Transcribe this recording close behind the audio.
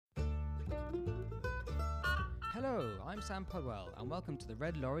Hello, I'm Sam Podwell, and welcome to the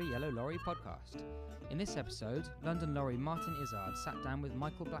Red Lorry, Yellow Lorry podcast. In this episode, London Lorry Martin Izzard sat down with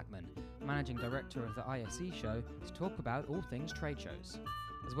Michael Blackman, Managing Director of the ISE show, to talk about all things trade shows.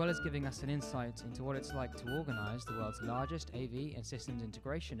 As well as giving us an insight into what it's like to organise the world's largest AV and systems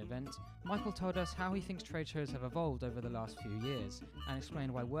integration event, Michael told us how he thinks trade shows have evolved over the last few years, and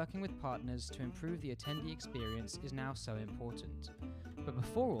explained why working with partners to improve the attendee experience is now so important. But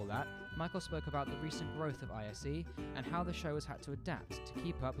before all that, Michael spoke about the recent growth of ISE and how the show has had to adapt to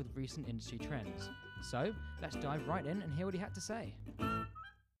keep up with recent industry trends. So, let's dive right in and hear what he had to say.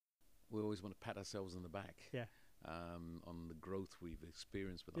 We always want to pat ourselves on the back on the growth we've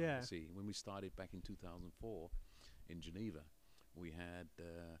experienced with ISE. When we started back in 2004 in Geneva, we had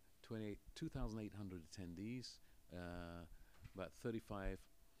 2,800 attendees, about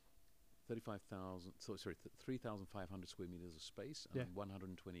 3,500 square meters of space, and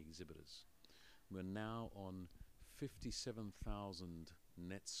 120 exhibitors. We're now on 57,000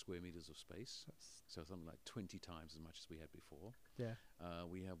 net square meters of space, so something like 20 times as much as we had before.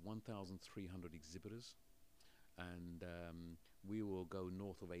 We have 1,300 exhibitors, and we will go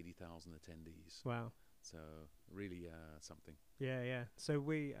north of 80,000 attendees. Wow. So really something. Yeah. So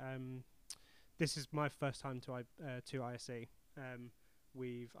we, this is my first time to ISE.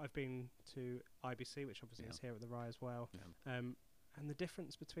 I've been to IBC, which obviously is here at the RAI as well. And the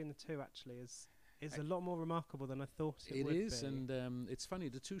difference between the two actually is a lot more remarkable than I thought it would be. It is, and it's funny,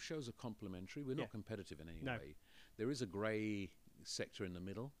 the two shows are complementary. We're not competitive in any way. There is a grey sector in the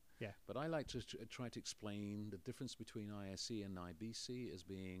middle. But I like to try to explain the difference between ISE and IBC as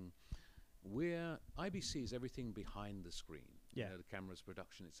being IBC is everything behind the screen, the cameras,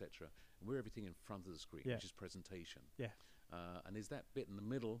 production, etc. We're everything in front of the screen, which is presentation. And there's that bit in the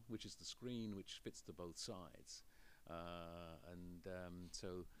middle, which is the screen, which fits to both sides.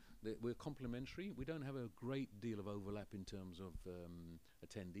 So we're complementary. We don't have a great deal of overlap in terms of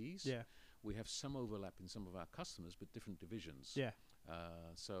attendees. We have some overlap in some of our customers, but different divisions.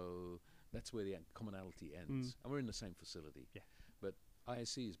 So that's where the commonality ends. And we're in the same facility. But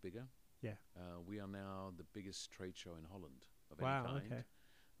ISE is bigger. We are now the biggest trade show in Holland of any kind.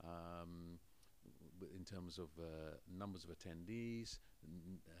 In terms of numbers of attendees,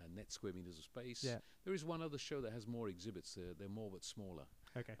 net square meters of space. There is one other show that has more exhibits. They're more but smaller.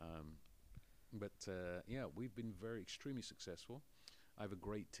 But we've been extremely successful. I have a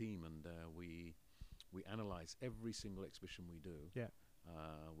great team, and we analyze every single exhibition we do.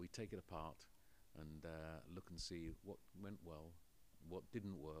 We take it apart and look and see what went well, what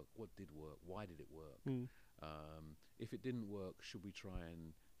didn't work, what did work, why did it work. If it didn't work, should we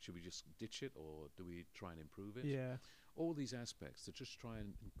just ditch it, or do we try and improve it? All these aspects to just try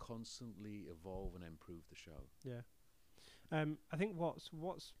and constantly evolve and improve the show. I think what's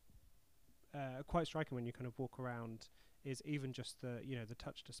quite striking when you kind of walk around is even just the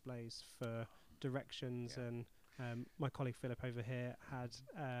touch displays for directions. And my colleague Philip over here had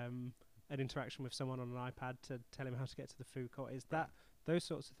an interaction with someone on an iPad to tell him how to get to the food court. Is that those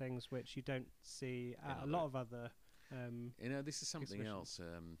sorts of things which you don't see at a lot of other this is something else,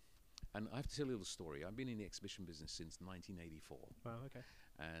 and I have to tell you the story. I've been in the exhibition business since 1984. Wow, okay.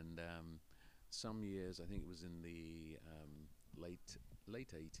 And some years, I think it was in the late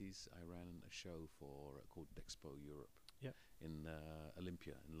 80s, I ran a show called Dexpo Europe in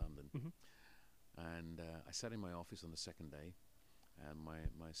Olympia in London. And I sat in my office on the second day, and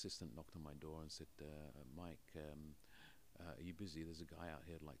my assistant knocked on my door and said, Mike, are you busy? There's a guy out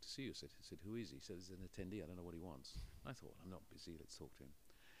here who'd like to see you. I said, who is he? He said, he's an attendee. I don't know what he wants. And I thought, I'm not busy. Let's talk to him.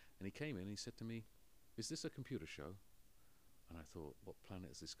 And he came in and he said to me, is this a computer show? And I thought, what planet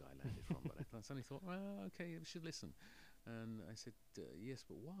has this guy landed from? But I suddenly thought, well, okay, we should listen. And I said, yes,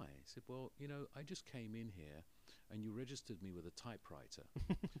 but why? He said, well, I just came in here and you registered me with a typewriter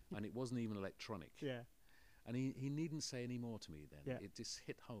and it wasn't even electronic. And he needn't say any more to me then. It just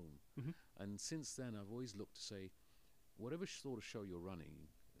hit home. And since then, I've always looked to say, whatever sort of show you're running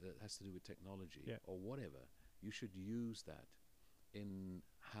that has to do with technology or whatever, you should use that in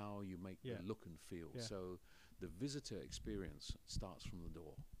how you make the look and feel. So the visitor experience starts from the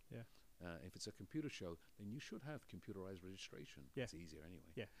door. If it's a computer show, then you should have computerized registration. It's easier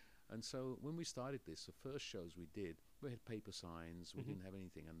anyway. And so when we started this, the first shows we did, we had paper signs, we didn't have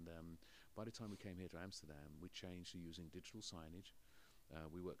anything. And by the time we came here to Amsterdam, we changed to using digital signage.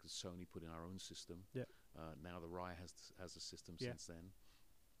 We worked with Sony, put in our own system. Now the RAI has a system since then.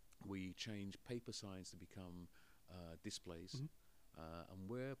 We changed paper signs to become displays. And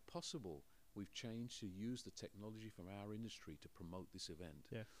where possible, we've changed to use the technology from our industry to promote this event.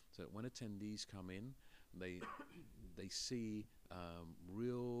 So that when attendees come in, they see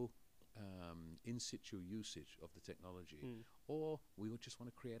real in-situ usage of the technology, or we would just want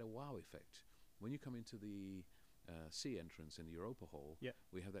to create a wow effect. When you come into the C entrance in the Europa Hall,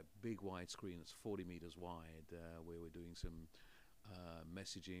 we have that big wide screen that's 40 meters wide, where we're doing some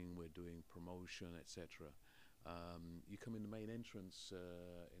messaging, we're doing promotion, etc. You come in the main entrance,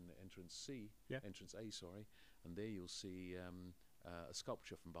 in the entrance C, entrance A, sorry, and there you'll see a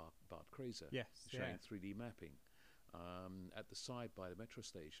sculpture from Bart Kreiser showing 3D mapping. At the side by the metro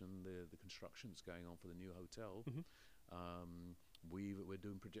station, the construction's going on for the new hotel. We're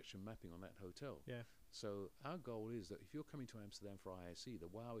doing projection mapping on that hotel. So our goal is that if you're coming to Amsterdam for ISE, the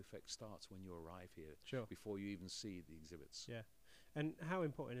wow effect starts when you arrive here, before you even see the exhibits. And how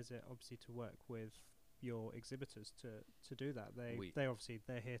important is it, obviously, to work with your exhibitors to do that? They obviously,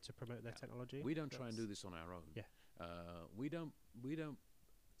 they're here to promote their technology. We don't try and do this on our own. We don't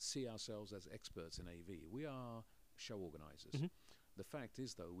see ourselves as experts in AV. We are show organizers. The fact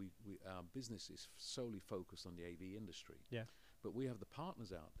is, though, our business is solely focused on the AV industry. But we have the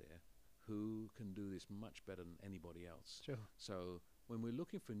partners out there who can do this much better than anybody else. So when we're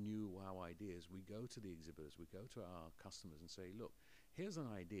looking for new wow ideas, we go to the exhibitors, we go to our customers and say, look, here's an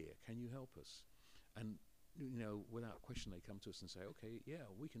idea, can you help us? And without question, they come to us and say, okay, yeah,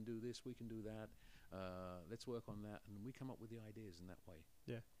 we can do this, we can do that, let's work on that, and we come up with the ideas in that way.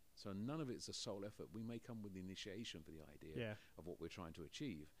 So none of it's a sole effort. We may come with the initiation for the idea of what we're trying to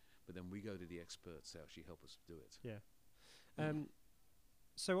achieve, but then we go to the experts to actually help us do it.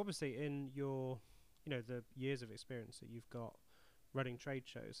 So obviously, in your, the years of experience that you've got running trade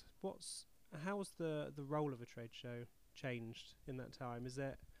shows, how's the role of a trade show changed in that time?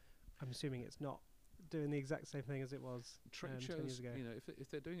 I'm assuming it's not doing the exact same thing as it was trade 10 years shows ago. If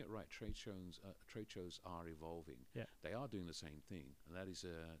they're doing it right, trade shows are evolving. They are doing the same thing, and that is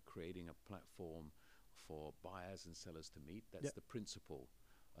creating a platform for buyers and sellers to meet. That's the principal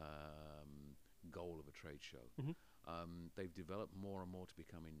goal of a trade show. They've developed more and more to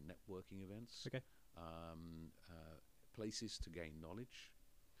becoming networking events, places to gain knowledge,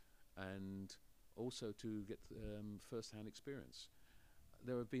 and also to get first-hand experience.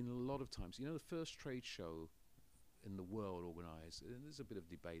 There have been a lot of times, the first trade show in the world organized, and there's a bit of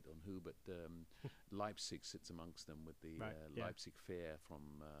debate on who, but Leipzig sits amongst them with the Leipzig Fair from,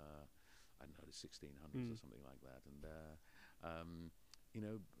 I don't know, the 1600s or something like that. And,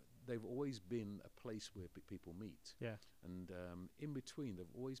 they've always been a place where people meet. And in between, there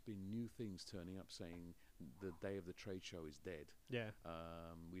have always been new things turning up saying the day of the trade show is dead.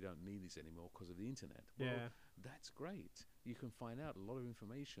 We don't need this anymore because of the internet. Well, that's great. You can find out a lot of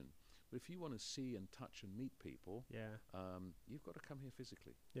information. But if you want to see and touch and meet people, you've got to come here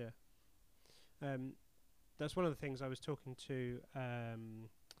physically. That's one of the things I was talking to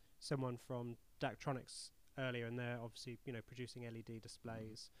someone from Daktronics earlier, and they're obviously producing LED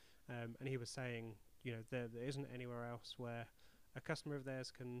displays, and he was saying there isn't anywhere else where a customer of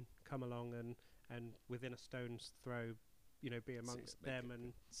theirs can come along and within a stone's throw be amongst them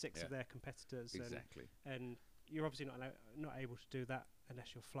and six of their competitors. And you're obviously not able to do that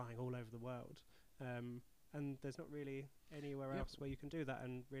unless you're flying all over the world, and there's not really anywhere else where you can do that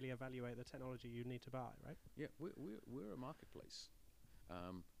and really evaluate the technology you need to buy, right? We're a marketplace,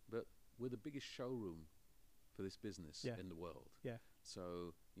 but we're the biggest showroom for this business in the world.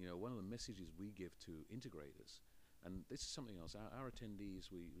 So one of the messages we give to integrators, and this is something else, our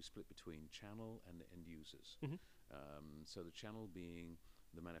attendees, we split between channel and the end users. So the channel being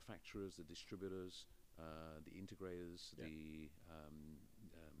the manufacturers, the distributors, the integrators, the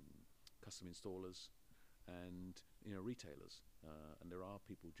custom installers, and retailers. And there are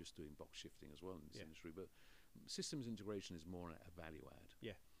people just doing box shifting as well in this industry, but systems integration is more a value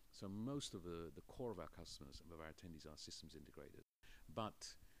add. So most of the core of our customers, of our attendees, are systems integrators.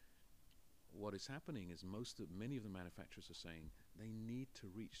 But what is happening is many of the manufacturers are saying they need to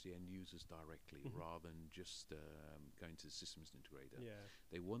reach the end users directly rather than just going to the systems integrator.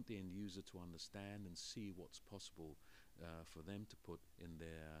 They want the end user to understand and see what's possible for them to put in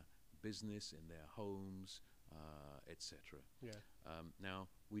their business, in their homes, etc. Now,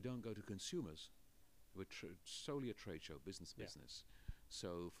 we don't go to consumers. We're solely a trade show, business.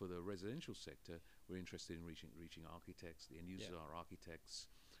 So for the residential sector, we're interested in reaching architects. The end users are architects,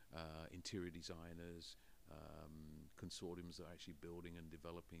 interior designers, consortiums that are actually building and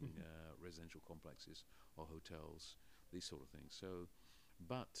developing residential complexes or hotels, these sort of things. So,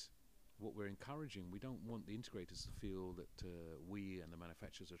 but what we're encouraging, we don't want the integrators to feel that we and the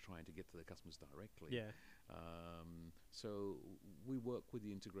manufacturers are trying to get to their customers directly. So we work with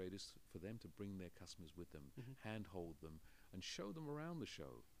the integrators for them to bring their customers with them, handhold them, and show them around the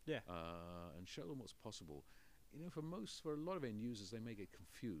show, and show them what's possible. For a lot of end users, they may get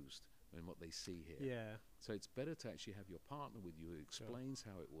confused and what they see here. Yeah. So it's better to actually have your partner with you who explains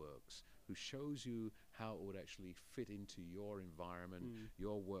how it works, who shows you how it would actually fit into your environment,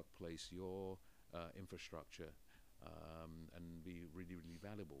 your workplace, your infrastructure, and be really, really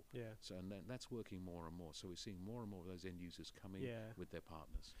valuable. Yeah. So and that's working more and more. So we're seeing more and more of those end users coming with their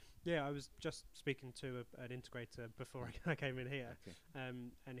partners. Yeah, I was just speaking to an integrator before I came in here,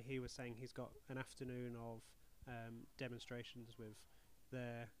 and he was saying he's got an afternoon of demonstrations with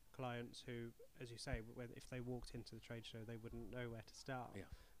their clients who, as you say, if they walked into the trade show, they wouldn't know where to start.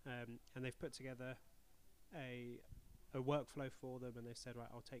 Yeah. And they've put together a workflow for them, and they said, right,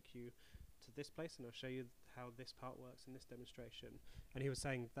 I'll take you to this place and I'll show you how this part works in this demonstration. And he was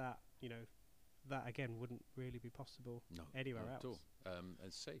saying that, that again wouldn't really be possible anywhere else. At all.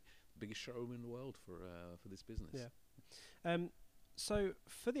 As say, biggest showroom in the world for this business. Yeah. So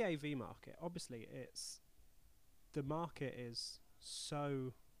for the AV market, obviously the market is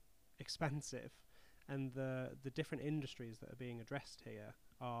so expansive, and the different industries that are being addressed here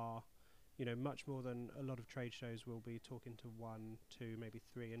are, much more than a lot of trade shows will be talking to 1, 2, maybe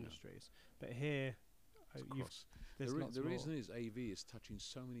 3 industries. But here, there's lots more. The reason is AV is touching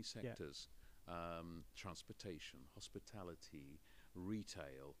so many sectors: transportation, hospitality,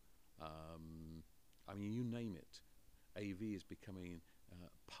 retail. I mean, you name it. AV is becoming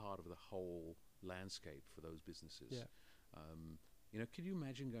part of the whole landscape for those businesses. Yeah. Can you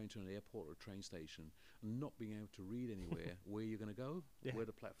imagine going to an airport or a train station and not being able to read anywhere where you're going to go, where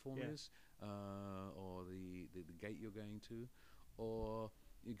the platform is, or the gate you're going to, or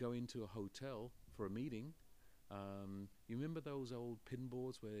you go into a hotel for a meeting. You remember those old pin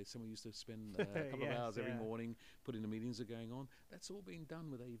boards where someone used to spend a couple of hours every morning putting the meetings that are going on? That's all being done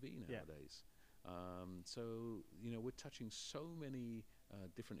with AV nowadays. So, we're touching so many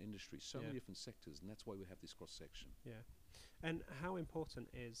different industries, so many different sectors, and that's why we have this cross-section. Yeah. And how important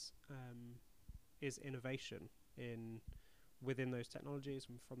is innovation within those technologies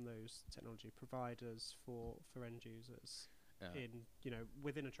and from those technology providers for end users?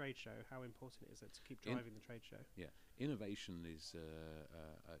 Within a trade show, how important is it to keep driving the trade show? Yeah, innovation is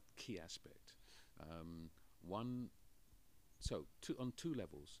a key aspect. On 2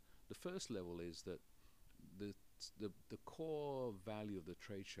 levels. The first level is that the core value of the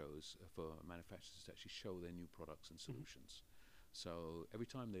trade shows for manufacturers is to actually show their new products and solutions. So every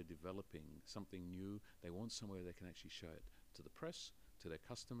time they're developing something new, they want somewhere they can actually show it to the press, to their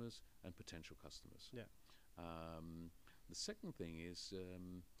customers, and potential customers. Yeah. The second thing is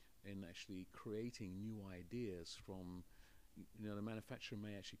in actually creating new ideas from, the manufacturer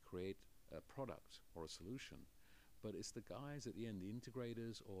may actually create a product or a solution, but it's the guys at the end, the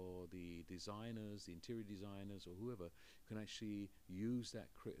integrators or the designers, the interior designers or whoever, can actually use that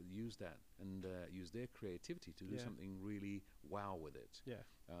and use their creativity to do something really wow with it. Yeah.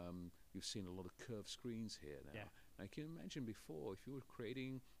 You've seen a lot of curved screens here now. Yeah. I can imagine before, if you were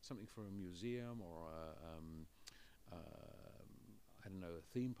creating something for a museum or a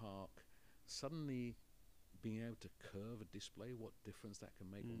theme park, suddenly being able to curve a display, what difference that can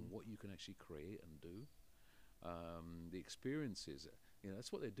make on what you can actually create and do. The experiences,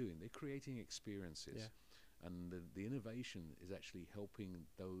 that's what they're doing. They're creating experiences, and the innovation is actually helping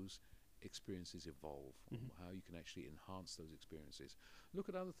those experiences evolve. How you can actually enhance those experiences. Look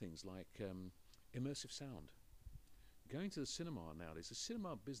at other things like immersive sound. Going to the cinema nowadays, the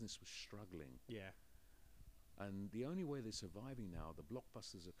cinema business was struggling. Yeah. And the only way they're surviving now, the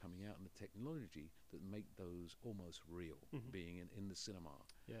blockbusters are coming out and the technology that make those almost real, being in the cinema,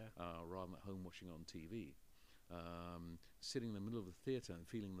 rather than at home watching on TV. Sitting in the middle of the theatre and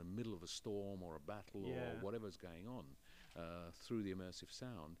feeling the middle of a storm or a battle or whatever's going on through the immersive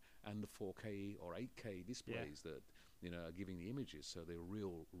sound and the 4K or 8K displays that are giving the images, so they're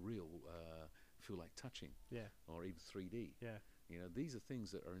real feel like touching, or even 3D. These are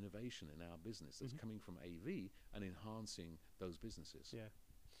things that are innovation in our business that's coming from AV and enhancing those businesses. Yeah.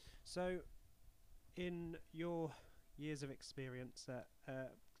 So, in your years of experience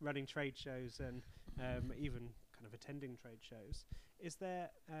at running trade shows and even kind of attending trade shows, is there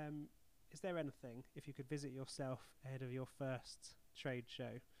anything, if you could visit yourself ahead of your first trade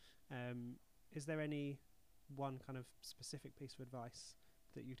show, is there any one kind of specific piece of advice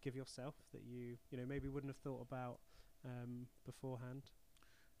that you'd give yourself that you maybe wouldn't have thought about beforehand?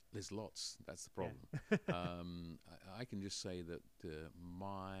 There's lots. That's the problem. I can just say that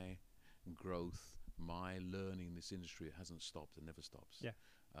my growth, my learning in this industry hasn't stopped and never stops. Yeah.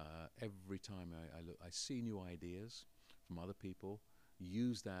 Every time I look, I see new ideas from other people,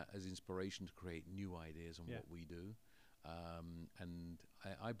 use that as inspiration to create new ideas on what we do. And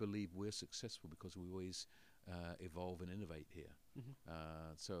I believe we're successful because we always evolve and innovate here.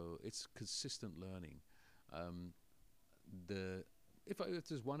 So it's consistent learning. If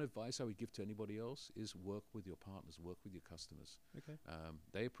there's one advice I would give to anybody else is work with your partners, work with your customers. Okay.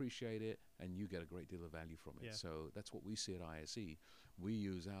 They appreciate it, and you get a great deal of value from it. Yeah. So that's what we see at ISE. We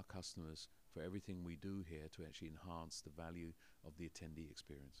use our customers for everything we do here to actually enhance the value of the attendee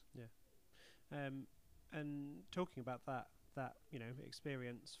experience. Yeah. And talking about that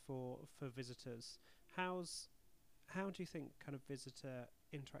experience for visitors, how do you think kind of visitor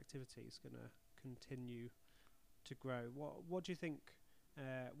interactivity is going to continue to grow? What do you think?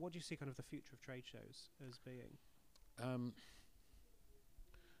 What do you see kind of the future of trade shows as being?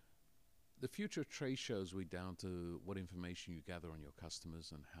 The future of trade shows will be down to what information you gather on your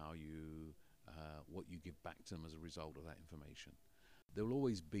customers and how what you give back to them as a result of that information. There will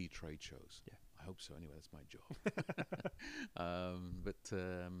always be trade shows. Yeah. I hope so. Anyway, that's my job.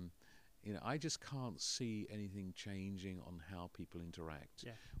 I just can't see anything changing on how people interact.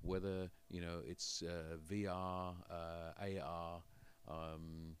 Yeah. Whether it's VR, AR, I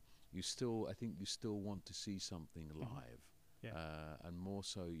think you still want to see something live. Yeah. And more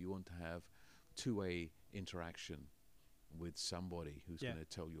so, you want to have two-way interaction with somebody who's going to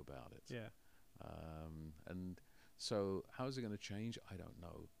tell you about it. Yeah. And so, how is it going to change? I don't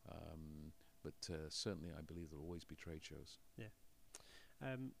know. But certainly, I believe there will always be trade shows. Yeah.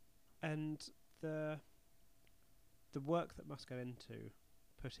 And the work that must go into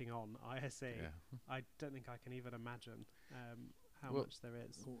putting on ISE, I don't think I can even imagine how much there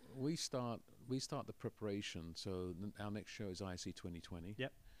is. We start the preparation. So our next show is ISE 2020.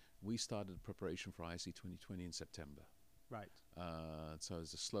 Yep. We started preparation for ISE 2020 in September. Right. So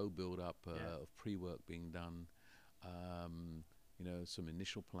there's a slow build-up of pre-work being done. Some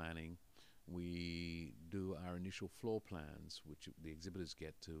initial planning. We do our initial floor plans, which the exhibitors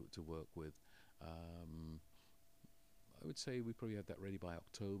get to work with. I would say we probably have that ready by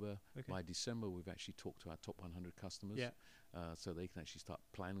October. Okay. By December, we've actually talked to our top 100 customers, so they can actually start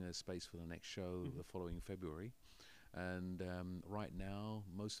planning their space for the next show the following February. And right now,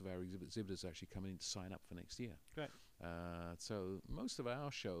 most of our exhibitors are actually coming in to sign up for next year. Great. So most of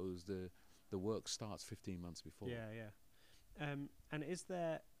our shows, the work starts 15 months before. Yeah. And is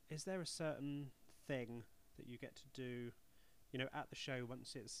there a certain thing that you get to do, at the show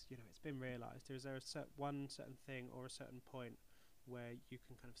once it's been realised? Or is there one certain thing or a certain point where you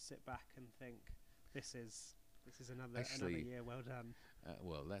can kind of sit back and think, this is another year well done?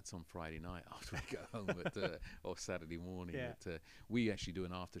 Well, that's on Friday night after we go home, or Saturday morning. Yeah. But, we actually do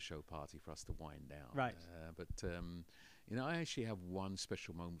an after-show party for us to wind down. Right. I actually have one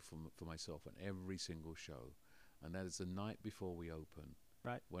special moment for myself on every single show, and that is the night before we open.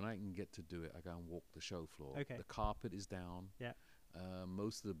 Right. When I can get to do it, I go and walk the show floor. Okay. The carpet is down. Yeah.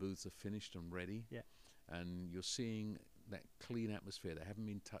 Most of the booths are finished and ready. Yeah. And you're seeing that clean atmosphere. They haven't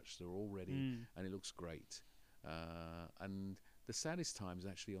been touched. They're all ready, and it looks great. And the saddest time is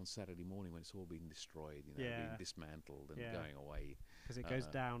actually on Saturday morning when it's all being destroyed, being dismantled and going away. Because it goes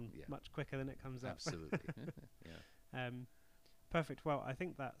down much quicker than it comes up. Absolutely. Yeah. Perfect. Well, I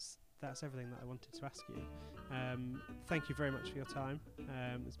think that's everything that I wanted to ask you. Thank you very much for your time.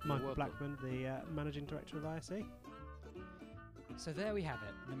 It's Michael Blackman, the Managing Director of ISE. So there we have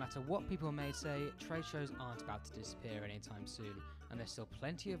it. No matter what people may say, trade shows aren't about to disappear anytime soon, and there's still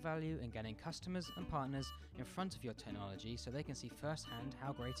plenty of value in getting customers and partners in front of your technology so they can see firsthand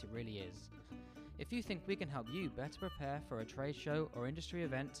how great it really is. If you think we can help you better prepare for a trade show or industry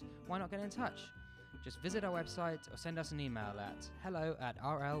event, why not get in touch? Just visit our website or send us an email at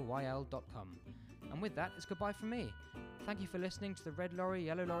hello@rlyl.com. And with that, it's goodbye from me. Thank you for listening to the Red Lorry,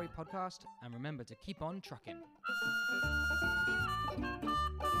 Yellow Lorry podcast, and remember to keep on trucking.